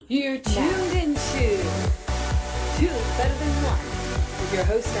You're tuned into Two is Better Than One with your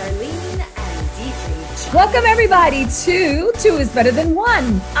host Arlene and DJ John. Welcome everybody to Two is Better Than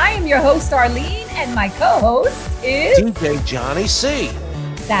One. I am your host Arlene and my co-host is DJ Johnny C.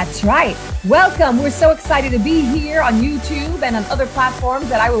 That's right. Welcome. We're so excited to be here on YouTube and on other platforms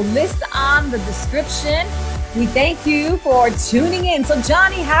that I will list on the description. We thank you for tuning in. So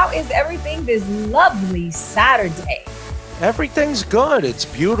Johnny, how is everything this lovely Saturday? Everything's good. It's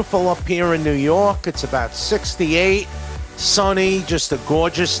beautiful up here in New York. It's about 68, sunny, just a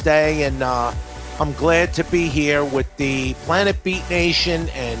gorgeous day. And I'm glad to be here with the Planet Beat Nation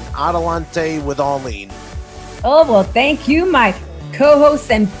and Adelante with Arlene. Oh, well, thank you, my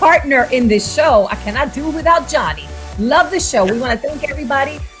co-host and partner in this show. I cannot do it without Johnny. Love the show. We want to thank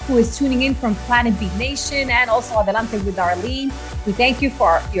everybody who is tuning in from Planet Beat Nation and also Adelante with Arlene. We thank you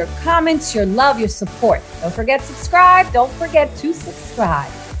for your comments, your love, your support. Don't forget to subscribe. Don't forget to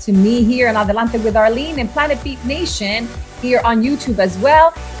subscribe to me here on Adelante with Arlene and Planet Beat Nation here on YouTube as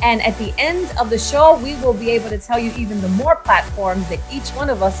well. And at the end of the show, we will be able to tell you even the more platforms that each one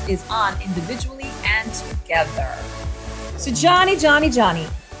of us is on individually and together. So Johnny,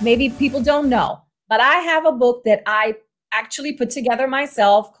 maybe people don't know, but I have a book that I actually put together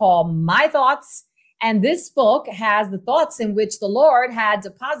myself called My Thoughts. And this book has the thoughts in which the Lord had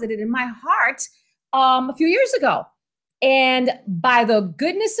deposited in my heart a few years ago. And by the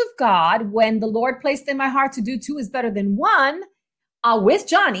goodness of God, when the Lord placed in my heart to do Two is Better Than One with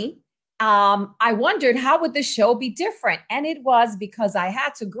Johnny, I wondered how would the show be different? And it was because I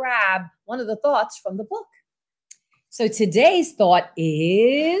had to grab one of the thoughts from the book. So today's thought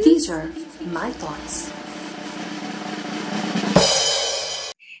is... These are my thoughts.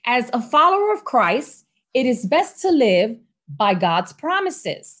 As a follower of Christ, it is best to live by God's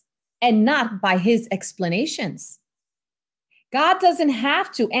promises and not by his explanations. God doesn't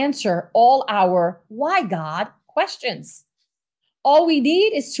have to answer all our why God questions. All we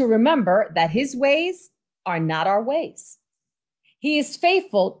need is to remember that his ways are not our ways. He is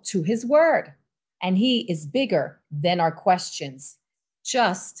faithful to his word, and he is bigger than our questions.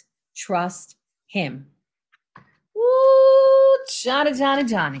 Just trust him. Woo,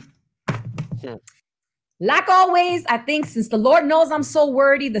 Johnny. Yeah. Like always, I think since the Lord knows I'm so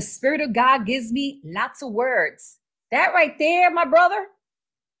wordy, the Spirit of God gives me lots of words. That right there, my brother,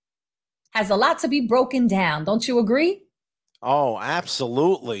 has a lot to be broken down. Don't you agree? Oh,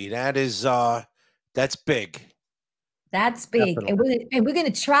 absolutely. That is, that's big. That's big. Definitely. And we're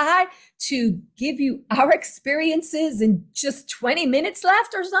going to try to give you our experiences in just 20 minutes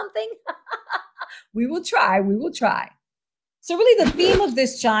left or something. We will try. So really the theme of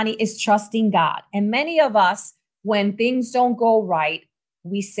this, Johnny, is trusting God. And many of us, when things don't go right,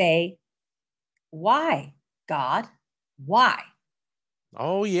 we say, why, God? Why?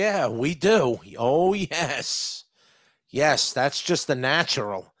 Oh, yeah, we do. Oh, yes. Yes, that's just the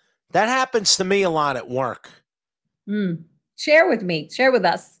natural. That happens to me a lot at work. Share with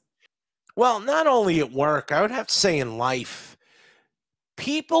us. Well, not only at work, I would have to say in life.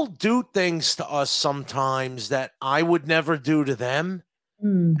 People do things to us sometimes that I would never do to them.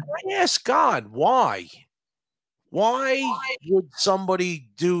 And I ask God, why? Why would somebody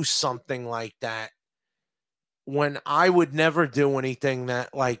do something like that when I would never do anything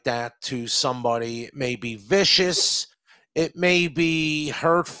like that to somebody? It may be vicious. It may be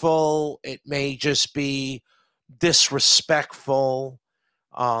hurtful. It may just be disrespectful.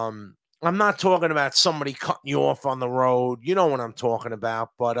 I'm not talking about somebody cutting you off on the road. You know what I'm talking about.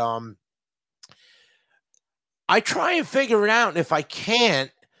 But I try and figure it out. And if I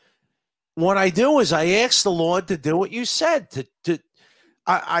can't, what I do is I ask the Lord to do what you said.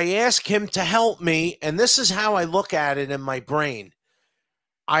 I ask him to help me. And this is how I look at it in my brain.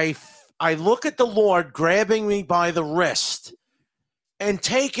 I look at the Lord grabbing me by the wrist and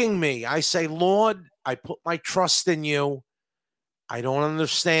taking me. I say, Lord, I put my trust in you. I don't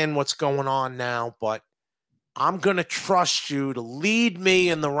understand what's going on now, but I'm going to trust you to lead me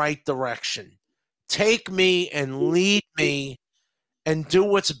in the right direction. Take me and lead me and do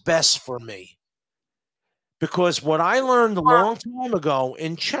what's best for me. Because what I learned a long time ago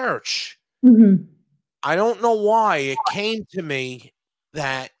in church, I don't know why it came to me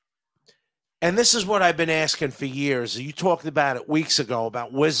that, and this is what I've been asking for years. You talked about it weeks ago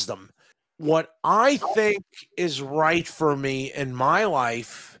about wisdom. What I think is right for me in my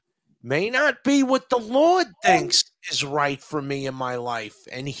life may not be what the Lord thinks is right for me in my life.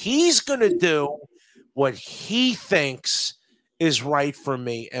 And he's going to do what he thinks is right for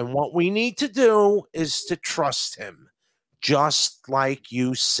me. And what we need to do is to trust him, just like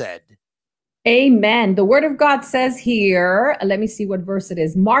you said. Amen. The word of God says here, let me see what verse it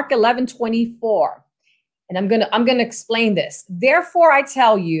is. Mark 11:24. And I'm gonna explain this. Therefore, I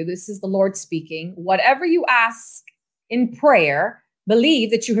tell you, this is the Lord speaking, whatever you ask in prayer,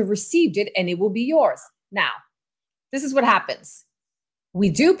 believe that you have received it and it will be yours. Now, this is what happens. We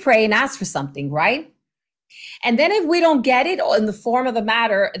do pray and ask for something, right? And then if we don't get it in the form of the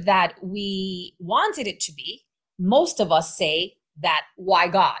matter that we wanted it to be, most of us say that, why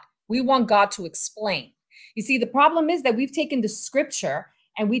God? We want God to explain. You see, the problem is that we've taken the scripture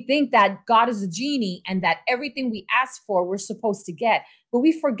and we think that God is a genie and that everything we ask for, we're supposed to get. But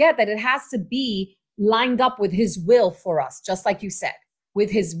we forget that it has to be lined up with his will for us, just like you said,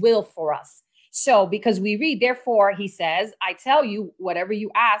 with his will for us. So because we read, therefore, he says, I tell you, whatever you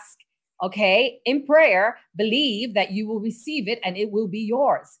ask, okay, in prayer, believe that you will receive it and it will be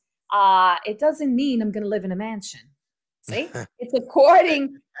yours. It doesn't mean I'm going to live in a mansion. See, it's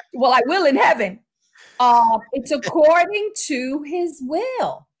according, well, I will in heaven. It's according to his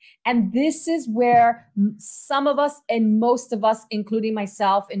will. And this is where some of us and most of us, including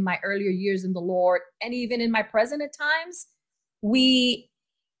myself in my earlier years in the Lord, and even in my present at times, we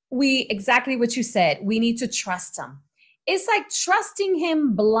exactly what you said, we need to trust him. It's like trusting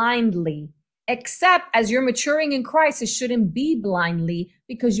him blindly, except as you're maturing in Christ, it shouldn't be blindly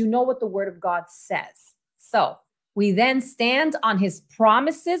because you know what the word of God says. So we then stand on his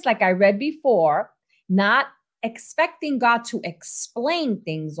promises, like I read before, not expecting God to explain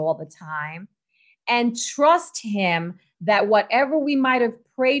things all the time, and trust him that whatever we might have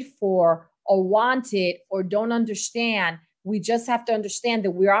prayed for or wanted or don't understand, we just have to understand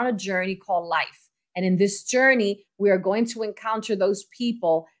that we're on a journey called life. And in this journey, we are going to encounter those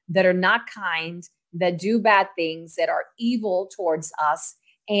people that are not kind, that do bad things, that are evil towards us.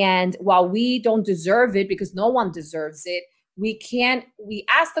 And while we don't deserve it, because no one deserves it, we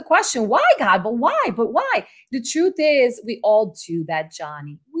ask the question, why, God? But why? But why? The truth is, we all do that,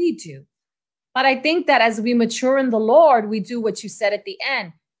 Johnny. We do. But I think that as we mature in the Lord, we do what you said at the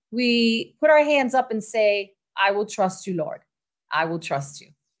end. We put our hands up and say, I will trust you, Lord. I will trust you.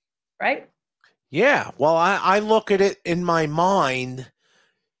 Right? Yeah. Well, I look at it in my mind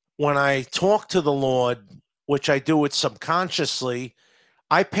when I talk to the Lord, which I do it subconsciously.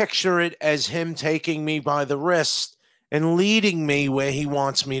 I picture it as him taking me by the wrist and leading me where he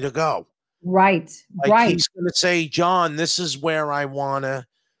wants me to go. Right. Like right. he's going to say, John, this is where I want to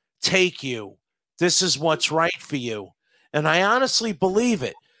take you. This is what's right for you. And I honestly believe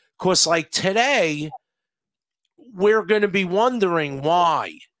it. Because like today, we're going to be wondering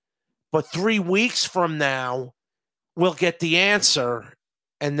why. But 3 weeks from now, we'll get the answer.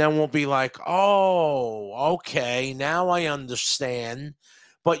 And then we'll be like, oh, okay, now I understand.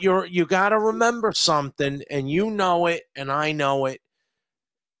 But you got to remember something, and you know it, and I know it.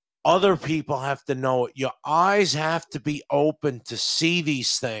 Other people have to know it. Your eyes have to be open to see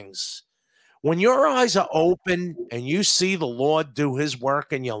these things. When your eyes are open and you see the Lord do his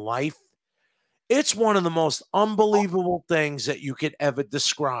work in your life, it's one of the most unbelievable things that you could ever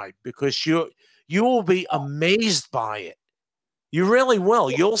describe, because you will be amazed by it. You really will.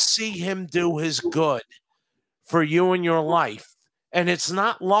 You'll see him do his good for you in your life. And it's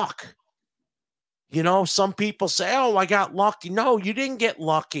not luck. You know, some people say, oh, I got lucky. No, you didn't get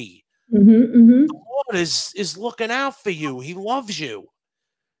lucky. The Lord is looking out for you. He loves you.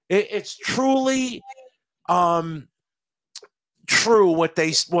 It's truly true what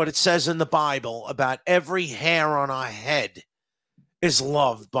it says in the Bible about every hair on our head is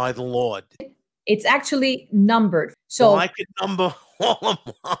loved by the Lord. It's actually numbered. So I could number all of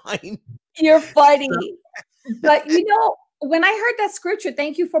mine. You're funny. But you know, when I heard that scripture,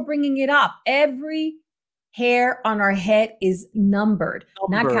 thank you for bringing it up. Every hair on our head is numbered.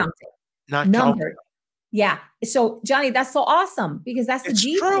 Not counted. Not numbered. Yeah. So Johnny, that's so awesome because that's the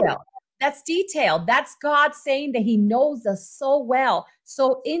detail. True. That's detail. That's God saying that he knows us so well,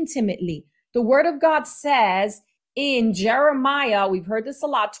 so intimately. The word of God says in Jeremiah, we've heard this a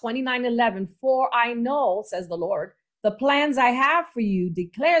lot, 29:11, for I know, says the Lord, the plans I have for you,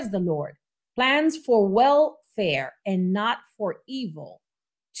 declares the Lord, plans for welfare and not for evil,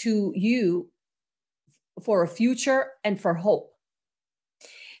 to you for a future and for hope.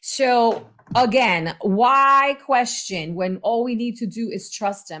 So again, why question when all we need to do is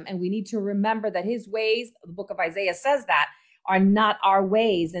trust him? And we need to remember that his ways, the book of Isaiah says that, are not our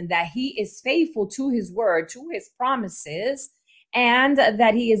ways, and that he is faithful to his word, to his promises, and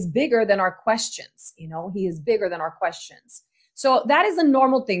that he is bigger than our questions. You know, he is bigger than our questions. So that is a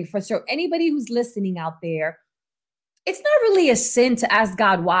normal thing for anybody who's listening out there. It's not really a sin to ask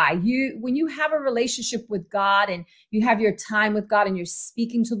God why. When you have a relationship with God and you have your time with God and you're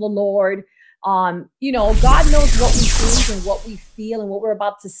speaking to the Lord, God knows what we think and what we feel and what we're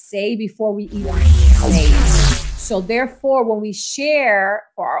about to say before we even say it. So therefore, when we share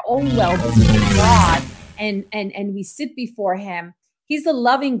for our own well-being with God and we sit before him, he's a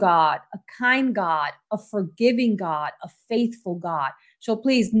loving God, a kind God, a forgiving God, a faithful God. So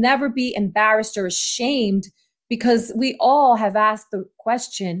please never be embarrassed or ashamed, because we all have asked the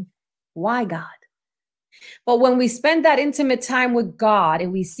question, why God? But when we spend that intimate time with God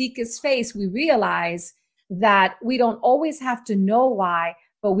and we seek his face, we realize that we don't always have to know why,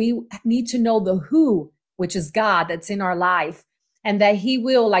 but we need to know the who, which is God that's in our life. And that he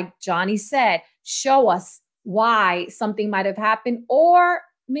will, like Johnny said, show us why something might have happened, or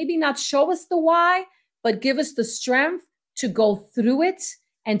maybe not show us the why, but give us the strength to go through it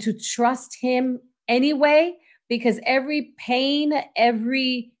and to trust him anyway, because every pain,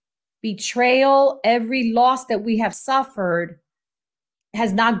 every betrayal, every loss that we have suffered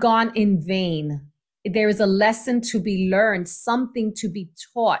has not gone in vain. There is a lesson to be learned, something to be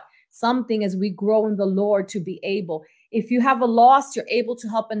taught, something as we grow in the Lord to be able. If you have a loss, you're able to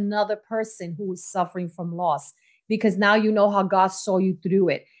help another person who is suffering from loss, because now you know how God saw you through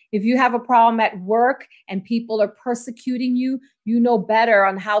it. If you have a problem at work and people are persecuting you, you know better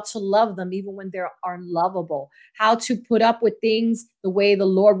on how to love them even when they're unlovable, how to put up with things the way the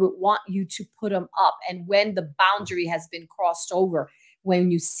Lord would want you to put them up. And when the boundary has been crossed over, when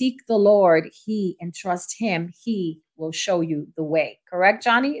you seek the Lord, and trust him, he will show you the way. Correct,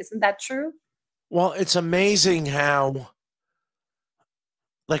 Johnny? Isn't that true? Well, it's amazing how,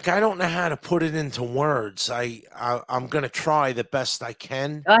 like, I don't know how to put it into words. I'm going to try the best I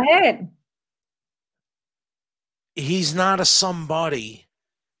can. Go ahead. He's not a somebody.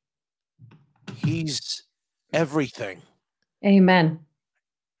 He's everything. Amen.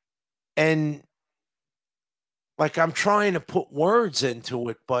 And like, I'm trying to put words into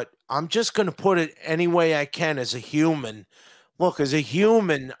it, but I'm just going to put it any way I can as a human. Look, as a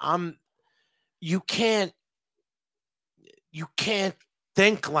human, you can't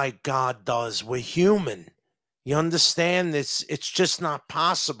think like God does. We're human. You understand? It's just not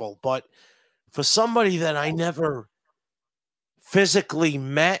possible. But for somebody that I never physically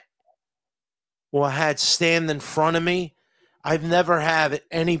met or had stand in front of me, I've never had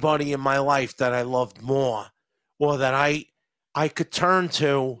anybody in my life that I loved more, or that I could turn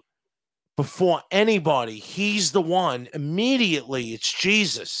to before anybody. He's the one. Immediately, it's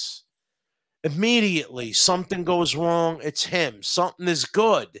Jesus. Immediately, something goes wrong, it's him. Something is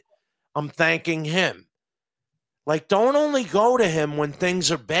good, I'm thanking him. Like, don't only go to him when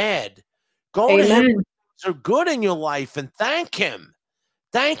things are bad. Go to him when things are good in your life and thank him.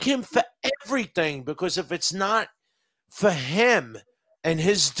 Thank him for everything, because if it's not for him and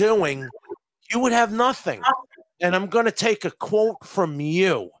his doing, you would have nothing. And I'm going to take a quote from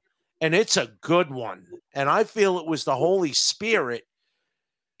you, and it's a good one. And I feel it was the Holy Spirit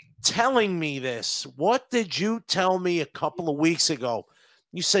telling me this. What did you tell me a couple of weeks ago?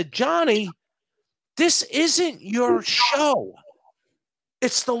 You said, Johnny, this isn't your show.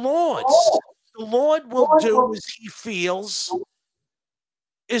 It's the Lord's. The Lord will do as he feels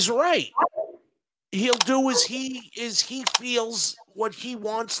is right. He'll do as he feels what he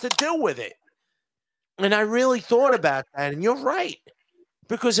wants to do with it. And I really thought about that. And you're right.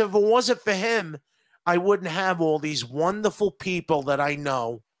 Because if it wasn't for him, I wouldn't have all these wonderful people that I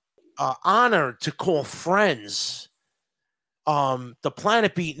know, honored to call friends. The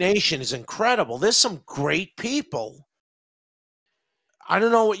Planet Beat Nation is incredible. There's some great people. I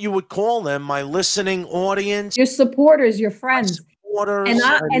don't know what you would call them. My listening audience. Your supporters, your friends. Supporters.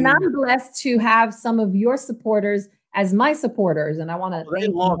 And I'm blessed to have some of your supporters as my supporters, and I want to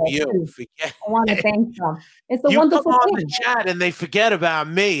thank love you. I want to thank them. It's a you wonderful come on thing. the chat and they forget about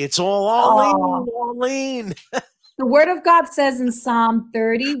me. It's all Arlene. The word of God says in Psalm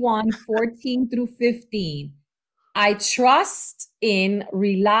 31, 14 through 15, I trust in,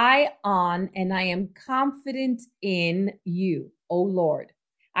 rely on, and I am confident in you, O Lord.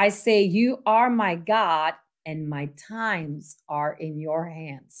 I say, you are my God, and my times are in your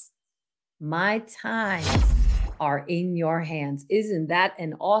hands. My times are in your hands. Isn't that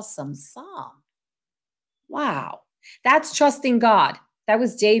an awesome psalm? Wow. That's trusting God. That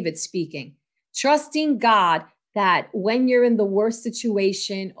was David speaking. Trusting God that when you're in the worst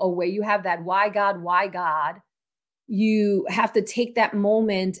situation, or where you have that why God, you have to take that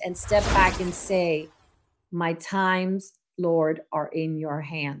moment and step back and say, my times, Lord, are in your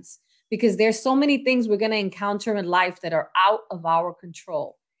hands. Because there's so many things we're going to encounter in life that are out of our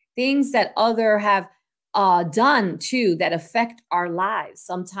control. Things that other have done too that affect our lives.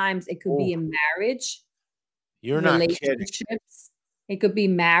 Sometimes it could be in marriage. You're not kidding. It could be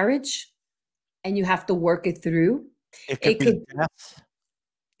marriage. and you have to work it through. It could It be could, death.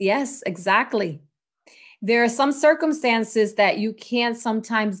 yes, exactly. There are some circumstances that you can't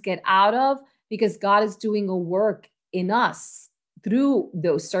sometimes get out of because God is doing a work in us through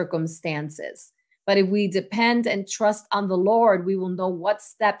those circumstances. But if we depend and trust on the Lord, we will know what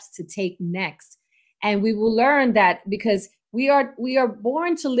steps to take next. And we will learn that because we are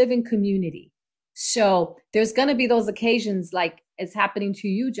born to live in community. So there's going to be those occasions like it's happening to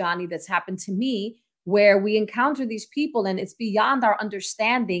you, Johnny, that's happened to me, where we encounter these people and it's beyond our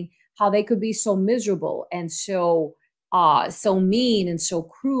understanding how they could be so miserable and so mean and so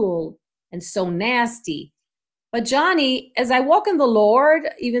cruel and so nasty. But Johnny, as I walk in the Lord,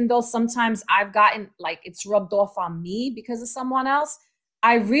 even though sometimes I've gotten like it's rubbed off on me because of someone else,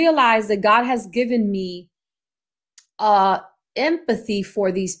 I realize that God has given me uh empathy for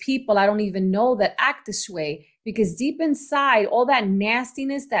these people I don't even know that act this way, because deep inside all that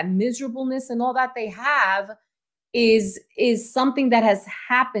nastiness, that miserableness and all that they have is something that has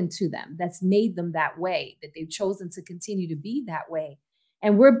happened to them, that's made them that way, that they've chosen to continue to be that way.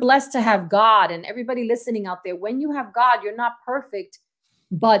 And we're blessed to have God. And everybody listening out there, when you have God, you're not perfect,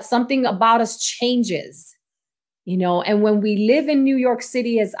 but something about us changes, you know. And when we live in New York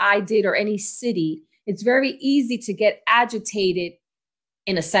City, as I did, or any city, it's very easy to get agitated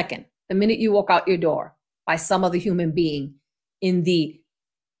in a second, the minute you walk out your door, by some other human being in the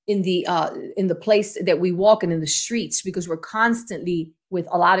place that we walk in the streets, because we're constantly with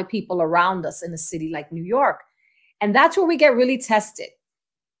a lot of people around us in a city like New York. And that's where we get really tested,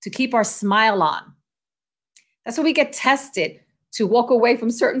 to keep our smile on. That's where we get tested, to walk away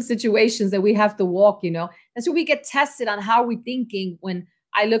from certain situations that we have to walk, you know. That's where we get tested on how we're thinking when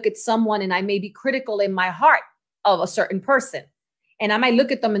I look at someone and I may be critical in my heart of a certain person. And I might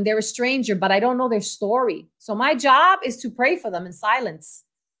look at them and they're a stranger, but I don't know their story. So my job is to pray for them in silence.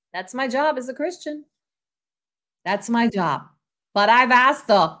 That's my job as a Christian. That's my job. But I've asked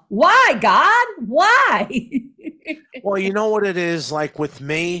why, God? Why? Well, you know what it is like with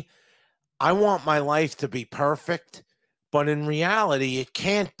me? I want my life to be perfect, but in reality, it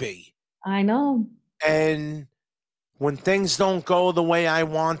can't be. I know. And when things don't go the way I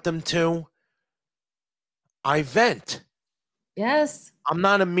want them to, I vent. Yes. I'm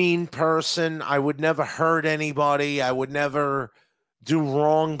not a mean person. I would never hurt anybody. I would never do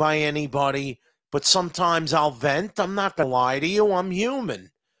wrong by anybody. But sometimes I'll vent. I'm not going to lie to you. I'm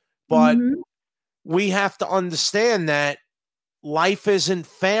human. But Mhm. we have to understand that life isn't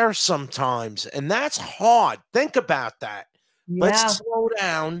fair sometimes. And that's hard. Think about that. Let's Yeah. slow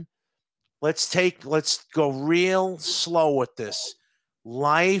down. Let's go real slow with this.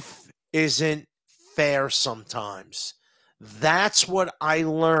 Life isn't fair sometimes. That's what I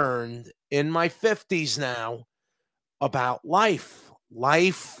learned in my 50s now about life.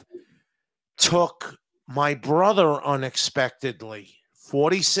 Life took my brother unexpectedly,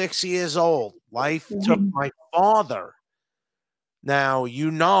 46 years old. Life took Mhm. my father. Now,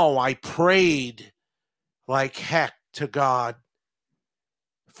 you know, I prayed like heck to God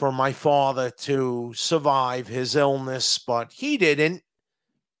for my father to survive his illness, but he didn't.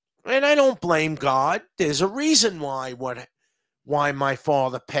 And I don't blame God. There's a reason why my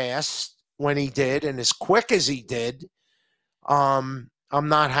father passed when he did and as quick as he did. I'm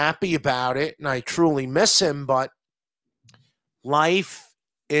not happy about it and I truly miss him, but life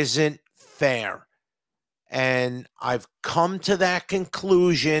isn't fair. And I've come to that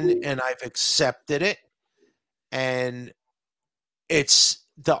conclusion and I've accepted it. And it's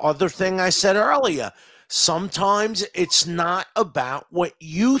the other thing I said earlier. Sometimes it's not about what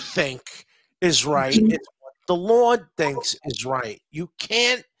you think is right, it's what the Lord thinks is right. You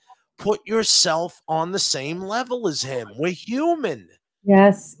can't put yourself on the same level as Him. We're human.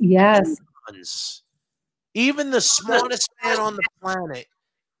 Yes. Yes. Humans. Even the smartest man on the planet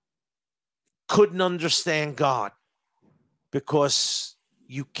couldn't understand God because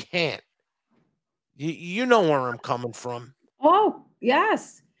you can't. You know where I'm coming from. Oh,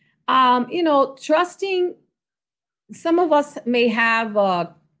 yes. Trusting, some of us may have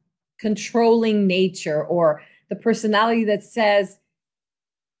a controlling nature or the personality that says,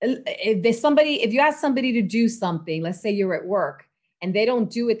 if you ask somebody to do something, let's say you're at work and they don't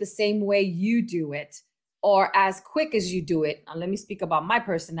do it the same way you do it or as quick as you do it. Now, let me speak about my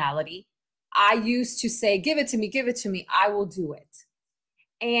personality. I used to say, give it to me, I will do it.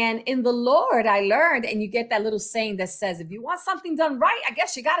 And in the Lord, I learned, and you get that little saying that says, if you want something done right, I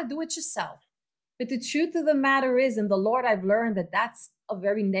guess you got to do it yourself. But the truth of the matter is, in the Lord, I've learned that that's a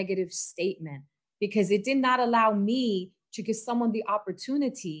very negative statement, because it did not allow me to give someone the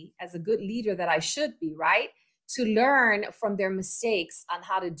opportunity, as a good leader that I should be, right, to learn from their mistakes on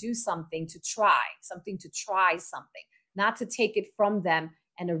how to do something, to try something, not to take it from them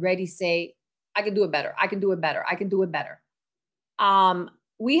and already say, I can do it better. I can do it better. I can do it better.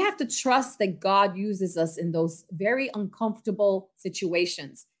 We have to trust that God uses us in those very uncomfortable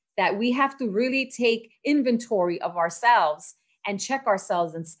situations, that we have to really take inventory of ourselves and check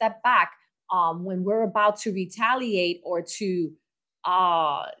ourselves and step back when we're about to retaliate or to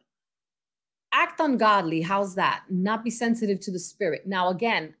act ungodly. How's that? Not be sensitive to the spirit. Now,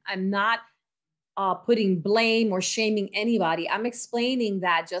 again, I'm not putting blame or shaming anybody. I'm explaining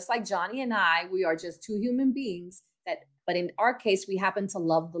that just like Johnny and I, we are just two human beings but in our case, we happen to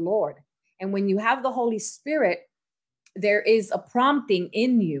love the Lord. And when you have the Holy Spirit, there is a prompting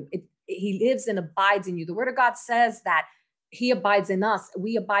in you. He lives and abides in you. The Word of God says that He abides in us.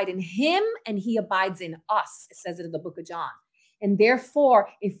 We abide in Him and He abides in us. It says it in the book of John. And therefore,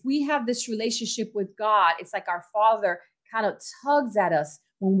 if we have this relationship with God, it's like our Father kind of tugs at us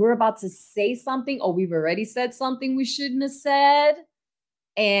when we're about to say something, or we've already said something we shouldn't have said.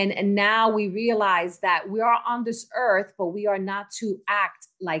 And now we realize that we are on this earth, but we are not to act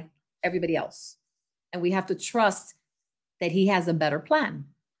like everybody else. And we have to trust that He has a better plan.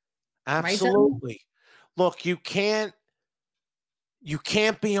 Absolutely. Right? Look, you can't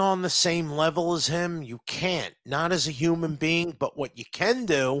be on the same level as Him. You can't, not as a human being, but what you can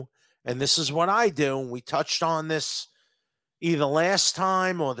do, and this is what I do, we touched on this either last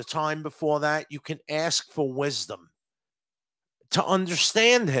time or the time before that, you can ask for wisdom to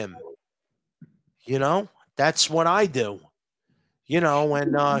understand Him. You know, that's what I do. You know,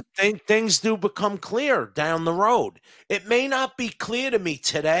 and things do become clear down the road. It may not be clear to me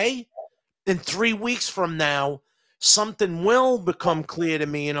today. In 3 weeks from now, something will become clear to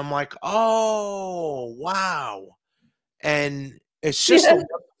me, and I'm like, oh, wow. And it's just a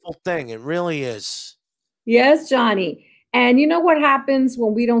wonderful thing. It really is. Yes, Johnny. And you know what happens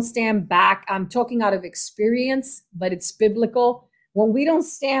when we don't stand back? I'm talking out of experience, but it's biblical. When we don't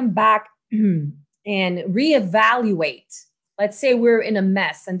stand back and reevaluate, let's say we're in a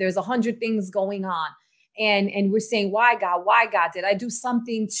mess and there's 100 things going on, and we're saying, why God, did I do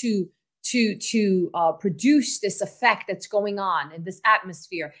something to produce this effect that's going on in this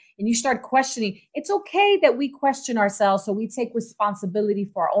atmosphere? And you start questioning. It's okay that we question ourselves, so we take responsibility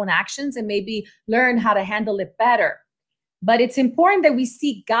for our own actions and maybe learn how to handle it better. But it's important that we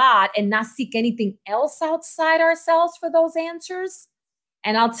seek God and not seek anything else outside ourselves for those answers.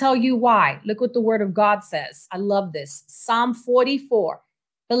 And I'll tell you why. Look what the Word of God says. I love this. Psalm 44.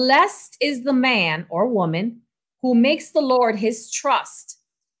 Blessed is the man or woman who makes the Lord his trust,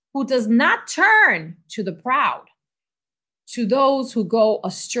 who does not turn to the proud, to those who go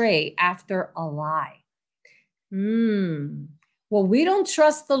astray after a lie. Well, we don't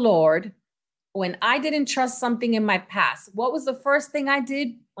trust the Lord. When I didn't trust something in my past, what was the first thing I did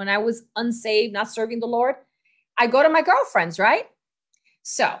when I was unsaved, not serving the Lord? I go to my girlfriends, right?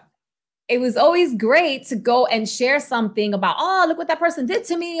 So it was always great to go and share something about, oh, look what that person did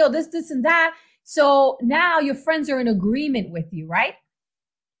to me, or this, and that. So now your friends are in agreement with you, right?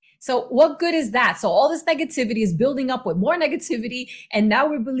 So what good is that? So all this negativity is building up with more negativity. And now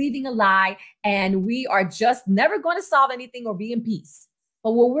we're believing a lie, and we are just never going to solve anything or be in peace.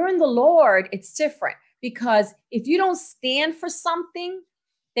 But when we're in the Lord, it's different, because if you don't stand for something,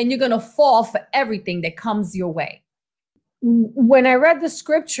 then you're going to fall for everything that comes your way. When I read the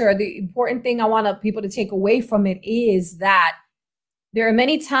scripture, the important thing I want people to take away from it is that there are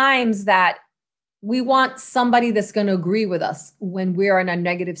many times that we want somebody that's going to agree with us when we're in a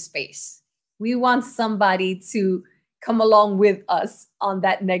negative space. We want somebody to come along with us on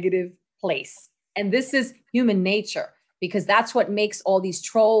that negative place. And this is human nature, because that's what makes all these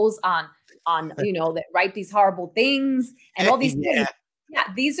trolls on that write these horrible things and all these things. Yeah,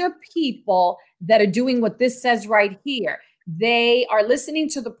 these are people that are doing what this says right here. They are listening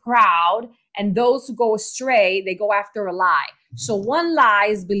to the proud, and those who go astray, they go after a lie. So one lie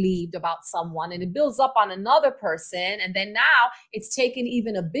is believed about someone, and it builds up on another person. And then now it's taken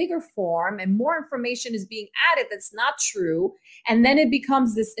even a bigger form, and more information is being added that's not true. And then it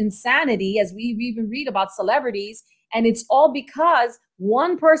becomes this insanity, as we even read about celebrities. And it's all because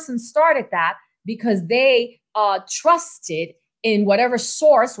one person started that, because they trusted in whatever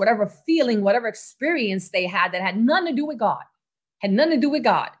source, whatever feeling, whatever experience they had that had nothing to do with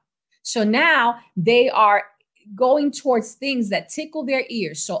God, So now they are going towards things that tickle their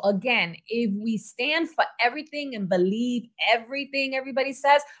ears. So again, if we stand for everything and believe everything everybody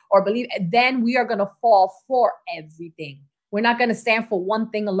says, or believe, then we are going to fall for everything. We're not going to stand for one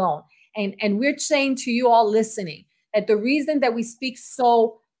thing alone. And we're saying to you all listening that the reason that we speak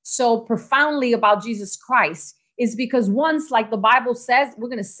so profoundly about Jesus Christ is because once, like the Bible says, we're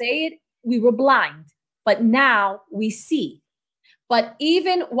going to say it, we were blind, but now we see. But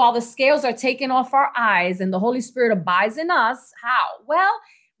even while the scales are taken off our eyes and the Holy Spirit abides in us, how? Well,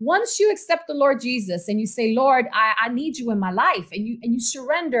 once you accept the Lord Jesus and you say, Lord, I need you in my life, and you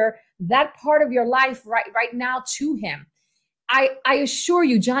surrender that part of your life right now to him, I assure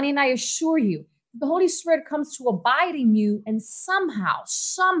you, Johnny and I assure you, the Holy Spirit comes to abide in you, and somehow,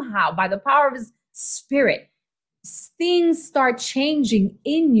 by the power of his Spirit, things start changing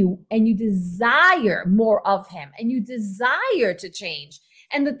in you, and you desire more of him, and you desire to change.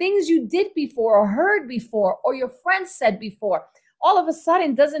 And the things you did before or heard before or your friends said before, all of a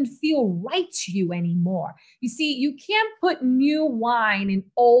sudden doesn't feel right to you anymore. You see, you can't put new wine in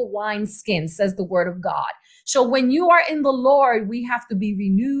old wine skins, says the word of God. So when you are in the Lord, we have to be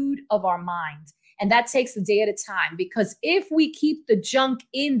renewed of our mind. And that takes a day at a time, because if we keep the junk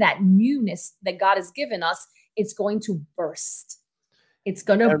in that newness that God has given us, it's going to burst. It's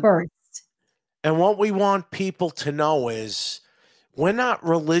going to burst. And what we want people to know is we're not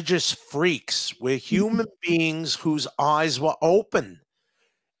religious freaks. We're human beings whose eyes were open,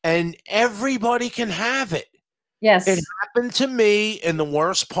 and everybody can have it. Yes. It happened to me in the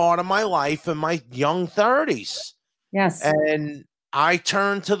worst part of my life in my young 30s. Yes. And I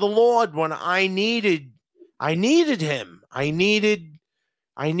turned to the Lord when I needed him. I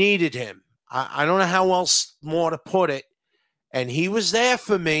needed him. I don't know how else more to put it. And he was there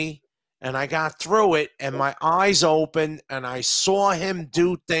for me, and I got through it, and my eyes opened, and I saw him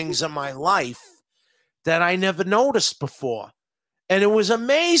do things in my life that I never noticed before. And it was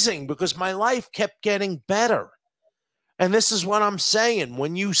amazing because my life kept getting better. And this is what I'm saying.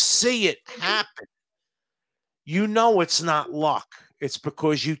 When you see it happen, you know it's not luck. It's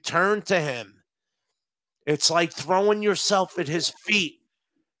because you turn to him. It's like throwing yourself at his feet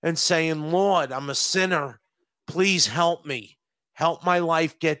and saying, Lord, I'm a sinner. Please help me. Help my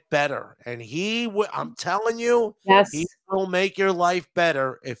life get better. And I'm telling you, yes, he will make your life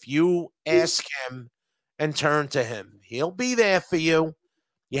better if you ask him and turn to him. He'll be there for you.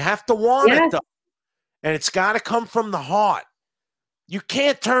 You have to want it, though. And it's got to come from the heart. You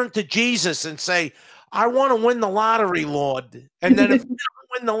can't turn to Jesus and say, I want to win the lottery, Lord. And then if you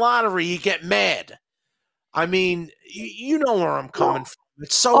don't win the lottery, you get mad. I mean, you know where I'm coming from.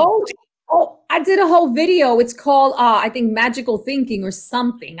 It's so deep. I did a whole video. It's called, I think, Magical Thinking or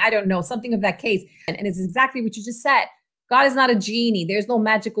something. I don't know, something of that case. And it's exactly what you just said. God is not a genie. There's no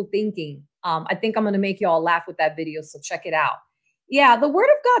magical thinking. I think I'm going to make you all laugh with that video, so check it out. Yeah, the word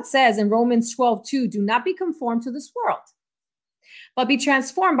of God says in Romans 12:2, do not be conformed to this world, but be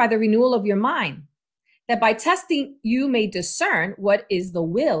transformed by the renewal of your mind, that by testing you may discern what is the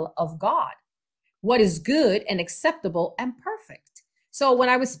will of God, what is good and acceptable and perfect. So when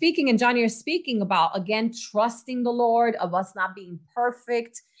I was speaking, and Johnny is speaking about, again, trusting the Lord, of us not being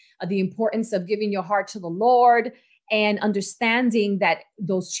perfect, the importance of giving your heart to the Lord, and understanding that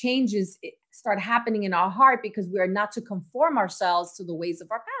those changes start happening in our heart because we are not to conform ourselves to the ways of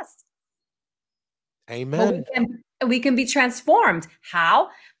our past. Amen. We can be transformed. How?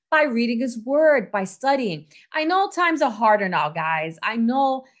 By reading his word, by studying. I know times are harder now, guys. I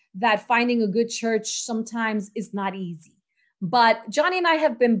know that finding a good church sometimes is not easy. But Johnny and I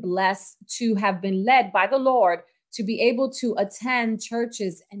have been blessed to have been led by the Lord to be able to attend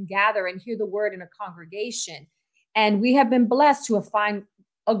churches and gather and hear the word in a congregation. And we have been blessed to find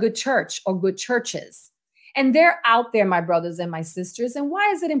a good church or good churches. And they're out there, my brothers and my sisters. And why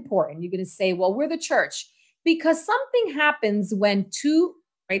is it important? You're going to say, well, we're the church. Because something happens when two,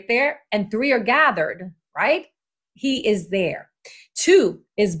 right there, and three are gathered, right? He is there. Two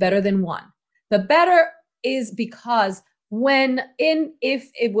is better than one. The better is because if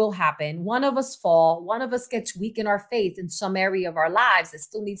it will happen, one of us fall, one of us gets weak in our faith in some area of our lives that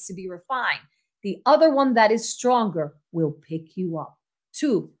still needs to be refined. The other one that is stronger will pick you up.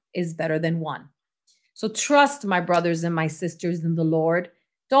 Two is better than one. So trust, my brothers and my sisters, in the Lord.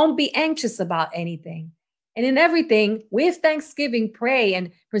 Don't be anxious about anything. And in everything, with thanksgiving, pray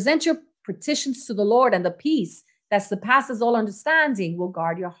and present your petitions to the Lord, and the peace that surpasses all understanding will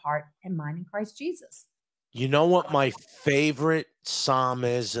guard your heart and mind in Christ Jesus. You know what my favorite psalm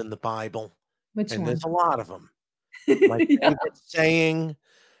is in the Bible? Which one? There's a lot of them. My favorite saying,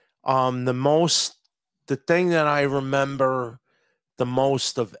 the thing that I remember the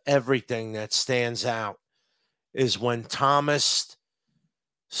most of everything that stands out is when Thomas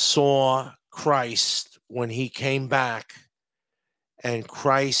saw Christ when he came back, and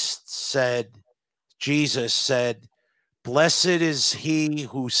Jesus said, blessed is he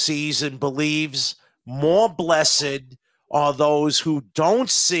who sees and believes. More blessed are those who don't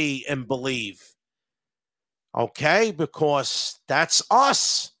see and believe. Okay, because that's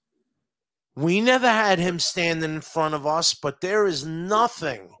us. We never had him standing in front of us, but there is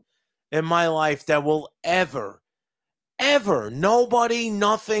nothing in my life that will ever, nobody,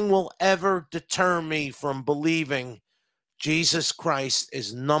 nothing will ever deter me from believing Jesus Christ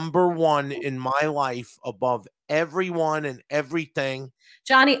is number one in my life above everyone and everything.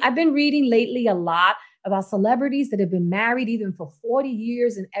 Johnny, I've been reading lately a lot about celebrities that have been married even for 40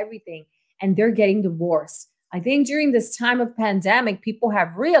 years and everything, and they're getting divorced. I think during this time of pandemic, people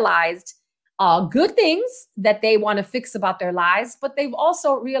have realized good things that they want to fix about their lives, but they've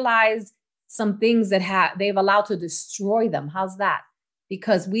also realized some things that they've allowed to destroy them. How's that?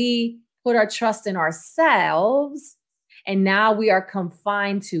 Because we put our trust in ourselves, and now we are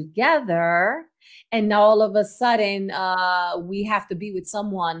confined together, and now all of a sudden we have to be with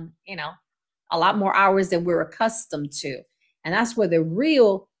someone, a lot more hours than we're accustomed to. And that's where the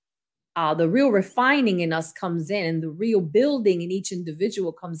real refining in us comes in, and the real building in each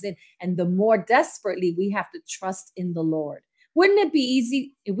individual comes in. And the more desperately we have to trust in the Lord. Wouldn't it be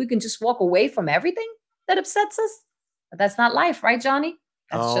easy if we can just walk away from everything that upsets us? But that's not life, right, Johnny?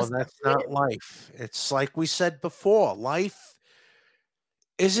 That's not life. It's like we said before, life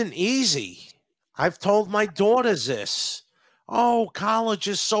isn't easy. I've told my daughters this. Oh, college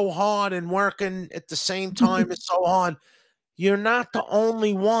is so hard and working at the same time is so hard. You're not the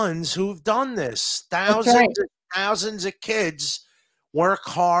only ones who've done this. Thousands and thousands of kids work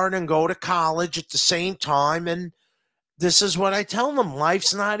hard and go to college at the same time. And this is what I tell them.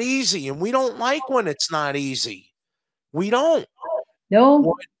 Life's not easy. And we don't like when it's not easy. We don't.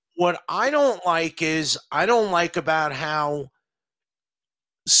 No. What I don't like is I don't like about how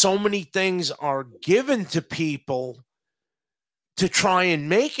so many things are given to people to try and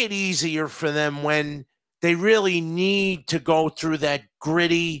make it easier for them when they really need to go through that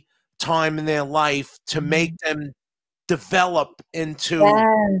gritty time in their life to make them develop into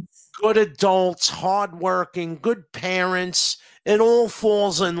good adults, hardworking, good parents. It all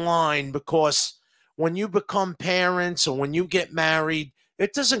falls in line, because when you become parents or when you get married,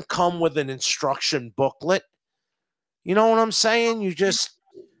 it doesn't come with an instruction booklet. You know what I'm saying?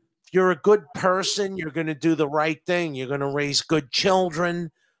 You're a good person. You're going to do the right thing. You're going to raise good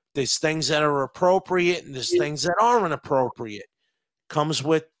children. There's things that are appropriate and there's things that aren't appropriate. Comes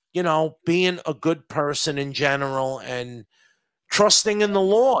with, being a good person in general and trusting in the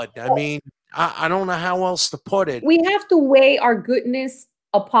Lord. I mean, I don't know how else to put it. We have to weigh our goodness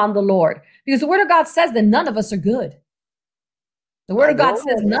upon the Lord, because the Word of God says that none of us are good. The Word of God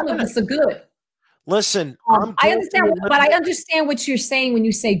says none of us are good. Listen, I understand what you're saying when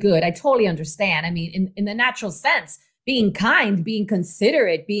you say good. I totally understand. I mean, in the natural sense, being kind, being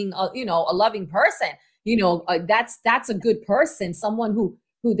considerate, being a loving person, that's a good person. Someone who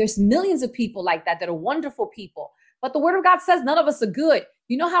there's millions of people like that are wonderful people. But the Word of God says none of us are good.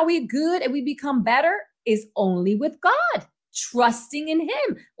 You know how we're good and we become better is only with God, trusting in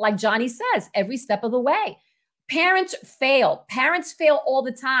Him, like Johnny says, every step of the way. Parents fail. Parents fail all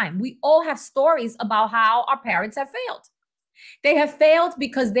the time. We all have stories about how our parents have failed. They have failed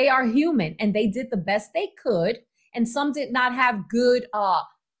because they are human and they did the best they could. And some did not have good, a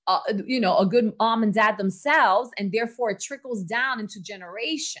good mom and dad themselves. And therefore it trickles down into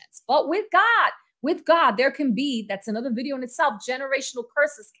generations. But with God, there can be, that's another video in itself, generational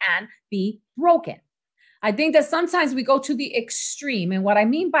curses can be broken. I think that sometimes we go to the extreme. And what I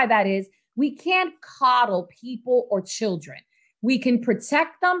mean by that is, we can't coddle people or children. We can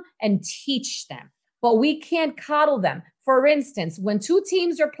protect them and teach them, but we can't coddle them. For instance, when two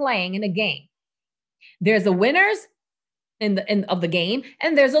teams are playing in a game, there's a winners of the game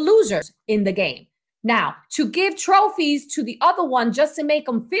and there's a losers in the game. Now, to give trophies to the other one just to make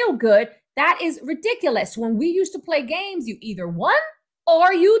them feel good, that is ridiculous. When we used to play games, you either won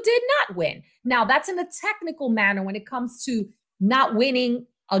or you did not win. Now, that's in a technical manner when it comes to not winning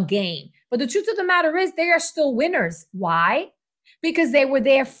a game. But the truth of the matter is they are still winners. Why? Because they were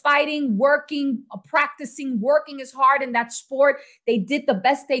there fighting, working, practicing, working as hard in that sport. They did the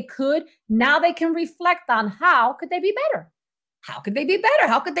best they could. Now they can reflect on how could they be better? How could they be better?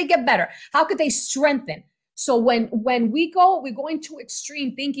 How could they get better? How could they strengthen? So when we're going to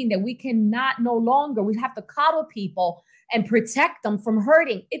extreme thinking that we have to coddle people and protect them from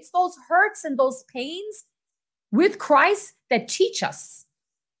hurting. It's those hurts and those pains with Christ that teach us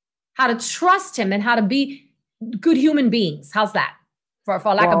how to trust Him and how to be good human beings. How's that? For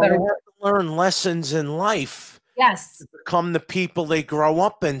lack of better word. Learn lessons in life. Yes. To become the people they grow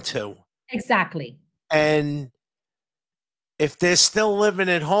up into. Exactly. And if they're still living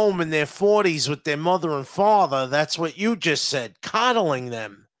at home in their 40s with their mother and father, that's what you just said, coddling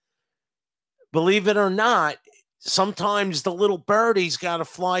them. believe it or not, sometimes the little birdie's got to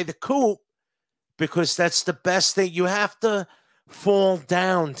fly the coop because that's the best thing. You have to fall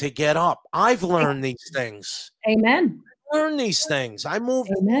down to get up. I've learned these things. Amen. Learn these things.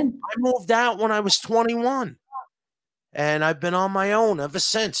 Amen. I moved out when I was 21, and I've been on my own ever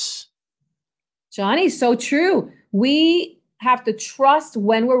since. Johnny, so true. We have to trust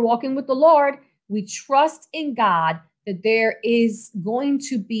when we're walking with the Lord. We trust in God that there is going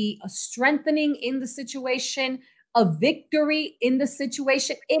to be a strengthening in the situation, a victory in the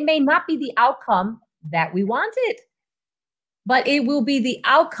situation. It may not be the outcome that we wanted, but it will be the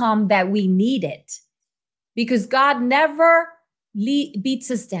outcome that we needed, because God never beats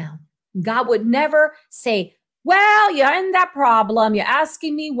us down. God would never say, well, you're in that problem. You're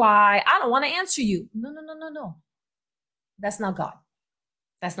asking me why. I don't want to answer you. No. That's not God.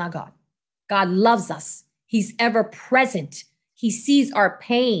 That's not God. God loves us. He's ever present. He sees our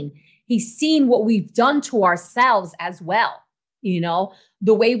pain. He's seen what we've done to ourselves as well. You know,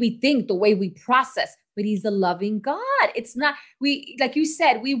 the way we think, the way we process, but he's a loving God. It's not, like you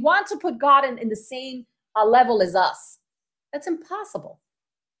said, we want to put God in the same level as us. That's impossible.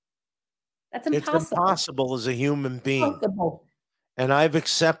 That's impossible. It's impossible as a human being. Impossible. And I've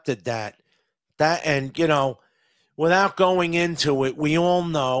accepted that. And, you know, without going into it, we all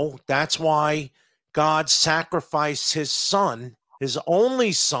know that's why God sacrificed his son, his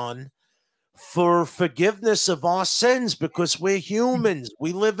only son, for forgiveness of our sins, because we're humans.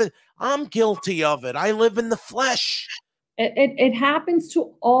 I'm guilty of it. I live in the flesh. It happens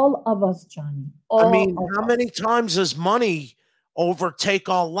to all of us, Johnny. I mean, how many times does money overtake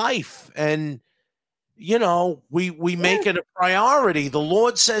our life? And, you know, we make it a priority. The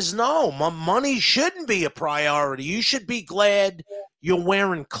Lord says, no, money shouldn't be a priority. You should be glad you're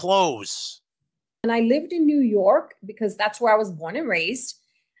wearing clothes. And I lived in New York because that's where I was born and raised.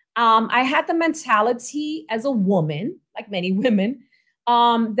 I had the mentality as a woman, like many women,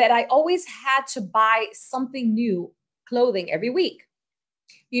 that I always had to buy something new clothing every week.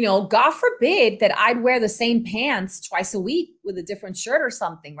 You know, God forbid that I'd wear the same pants twice a week with a different shirt or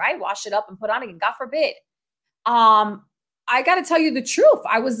something, right? Wash it up and put on again. God forbid. I got to tell you the truth.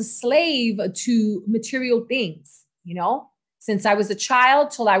 I was a slave to material things, you know, since I was a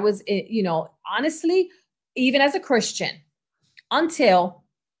child till I was, you know, honestly, even as a Christian, until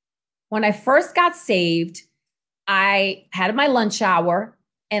when I first got saved, I had my lunch hour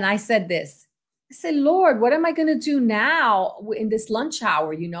and I said this. I said, Lord, what am I going to do now in this lunch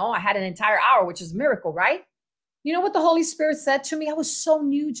hour? You know, I had an entire hour, which is a miracle, right? You know what the Holy Spirit said to me? I was so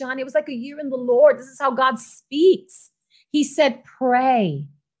new, Johnny. It was like a year in the Lord. This is how God speaks. He said, pray.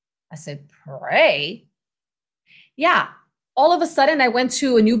 I said, pray? Yeah. All of a sudden, I went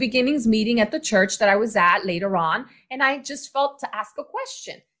to a New Beginnings meeting at the church that I was at later on, and I just felt to ask a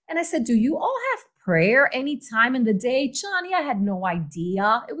question. And I said, do you all have prayer any time in the day? Johnny, I had no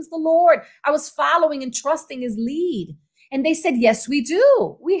idea. It was the Lord. I was following and trusting his lead. And they said, yes, we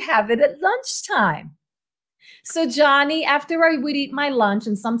do. We have it at lunchtime. So Johnny, after I would eat my lunch,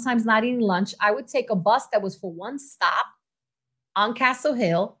 and sometimes not eating lunch, I would take a bus that was for one stop on Castle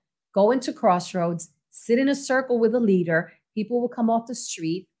Hill, go into Crossroads, sit in a circle with a leader. People would come off the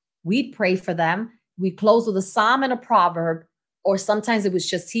street. We'd pray for them. We'd close with a psalm and a proverb, or sometimes it was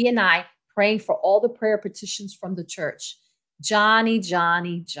just he and I praying for all the prayer petitions from the church. Johnny,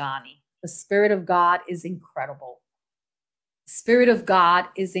 the Spirit of God is incredible. The Spirit of God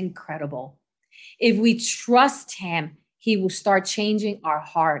is incredible. If we trust him, he will start changing our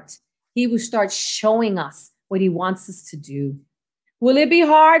heart. He will start showing us what he wants us to do. Will it be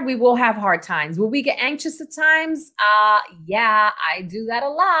hard? We will have hard times. Will we get anxious at times? Yeah, I do that a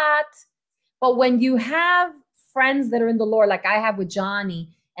lot. But when you have friends that are in the Lord, like I have with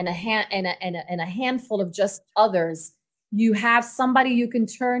Johnny, and a handful of just others, you have somebody you can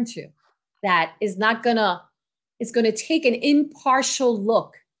turn to that is going to take an impartial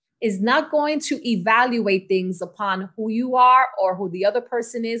look, is not going to evaluate things upon who you are or who the other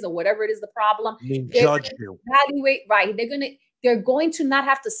person is or whatever it is the problem. Judge you. Evaluate, right. They're going to not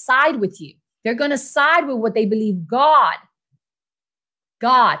have to side with you. They're going to side with what they believe God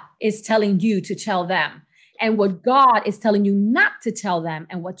is telling you to tell them, and what God is telling you not to tell them,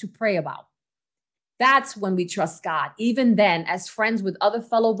 and what to pray about. That's when we trust God. Even then, as friends with other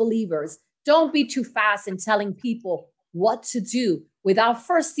fellow believers, don't be too fast in telling people what to do without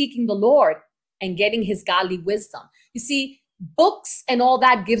first seeking the Lord and getting his godly wisdom. You see, books and all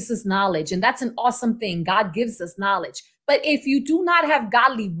that gives us knowledge, and that's an awesome thing. God gives us knowledge. But if you do not have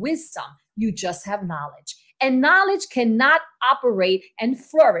godly wisdom, you just have knowledge. And knowledge cannot operate and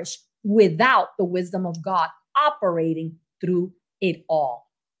flourish without the wisdom of God operating through it all.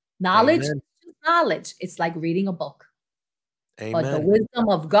 Knowledge is knowledge, it's like reading a book. But the Amen. wisdom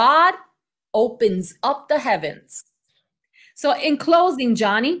of God opens up the heavens. So in closing,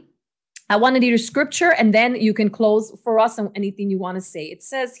 Johnny, I want to read a scripture and then you can close for us on anything you want to say. It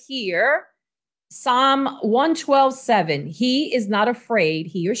says here, Psalm 112:7, he is not afraid,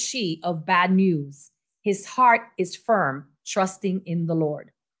 he or she, of bad news. His heart is firm, trusting in the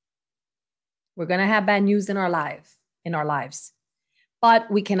Lord. We're going to have bad news in our lives, but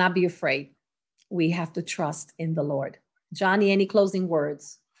we cannot be afraid. We have to trust in the Lord. Johnny, any closing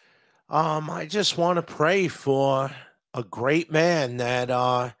words? I just want to pray for a great man that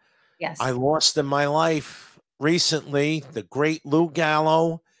Yes. I lost in my life recently, the great Lou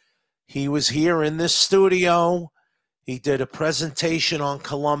Gallo. He was here in this studio. He did a presentation on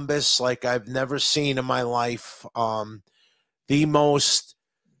Columbus like I've never seen in my life. The most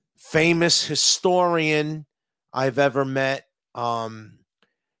famous historian I've ever met.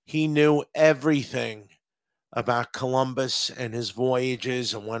 He knew everything about Columbus and his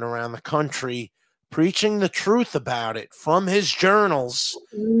voyages and went around the country preaching the truth about it from his journals,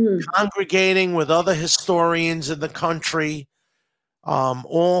 congregating with other historians in the country,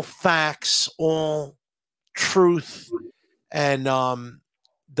 all facts, all truth. And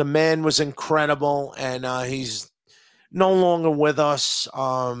the man was incredible, and he's no longer with us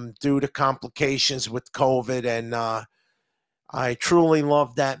due to complications with COVID. And I truly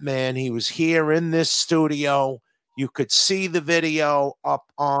love that man. He was here in this studio. You could see the video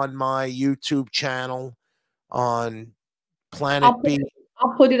up on my YouTube channel on Planet B.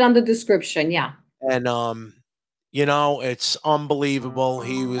 I'll put it on the description. Yeah. And, you know, it's unbelievable.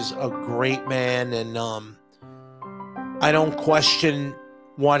 He was a great man. And I don't question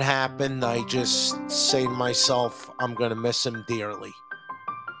what happened. I just say to myself, I'm going to miss him dearly.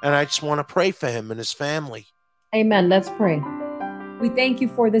 And I just want to pray for him and his family. Amen. Let's pray. We thank you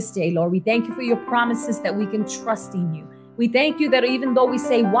for this day, Lord. We thank you for your promises that we can trust in you. We thank you that even though we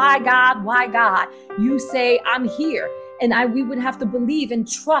say, why God, you say, I'm here. And we would have to believe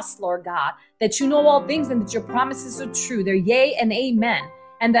and trust, Lord God, that you know all things and that your promises are true. They're yea and amen.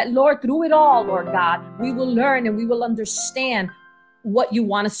 And that, Lord, through it all, Lord God, we will learn and we will understand what you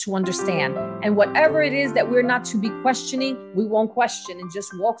want us to understand. And whatever it is that we're not to be questioning, we won't question and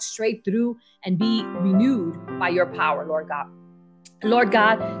just walk straight through and be renewed by your power, Lord God. Lord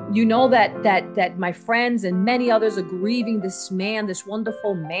God, you know that my friends and many others are grieving this man, this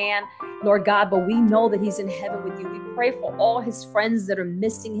wonderful man, Lord God, but we know that he's in heaven with you. We pray for all his friends that are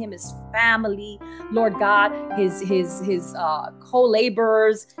missing him, his family, Lord God, his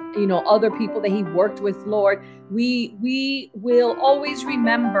co-laborers, you know, other people that he worked with, Lord. We will always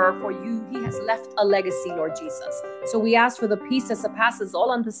remember for you. He has left a legacy, Lord Jesus. So we ask for the peace that surpasses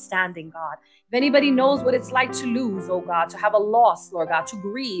all understanding, God. If anybody knows what it's like to lose, oh God, to have a loss, Lord God, to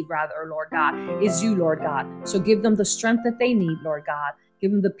grieve rather, Lord God, is you, Lord God. So give them the strength that they need, Lord God.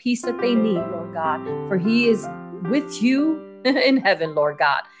 Give them the peace that they need, Lord God, for he is with you in heaven, Lord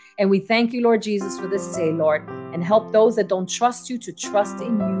God. And we thank you, Lord Jesus, for this day, Lord, and help those that don't trust you to trust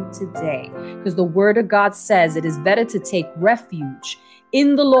in you today. Because the word of God says it is better to take refuge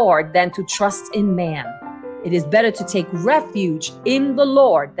in the Lord than to trust in man. It is better to take refuge in the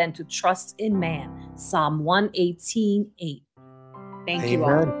Lord than to trust in man. Psalm 118:8. Thank you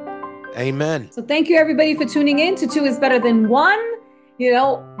all. Amen. So thank you, everybody, for tuning in to Two is Better Than One. You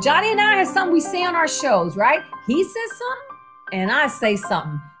know, Johnny and I have something we say on our shows, right? He says something and I say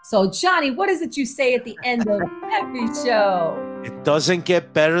something. So, Johnny, what is it you say at the end of every show? It doesn't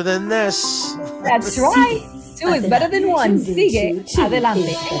get better than this. That's right. Two is better than one. Sigue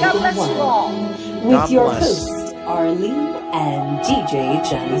adelante. God bless you all. With your hosts, Arlene and DJ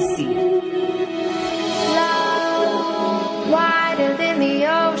Johnny C. Love, wider than the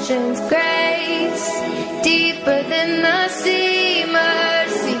ocean's grace, deeper than the sea,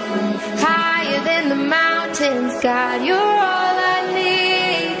 mercy, higher than the mountains, God, you're all I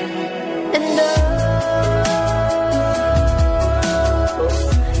need. And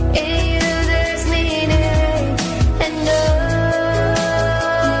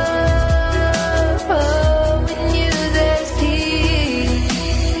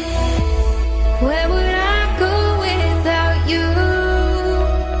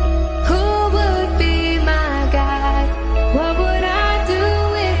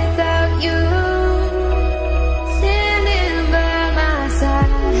standing by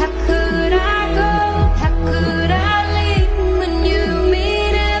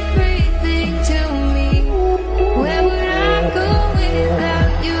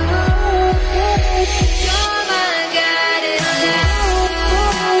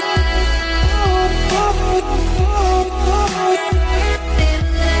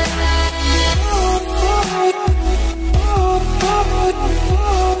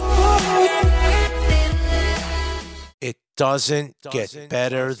doesn't get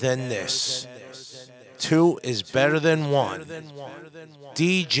better than this. 2 is better than 1.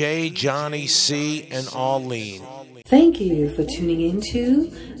 DJ, Johnny C, and Arlene. Thank you for tuning in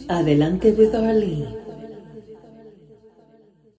to Adelante with Arlene.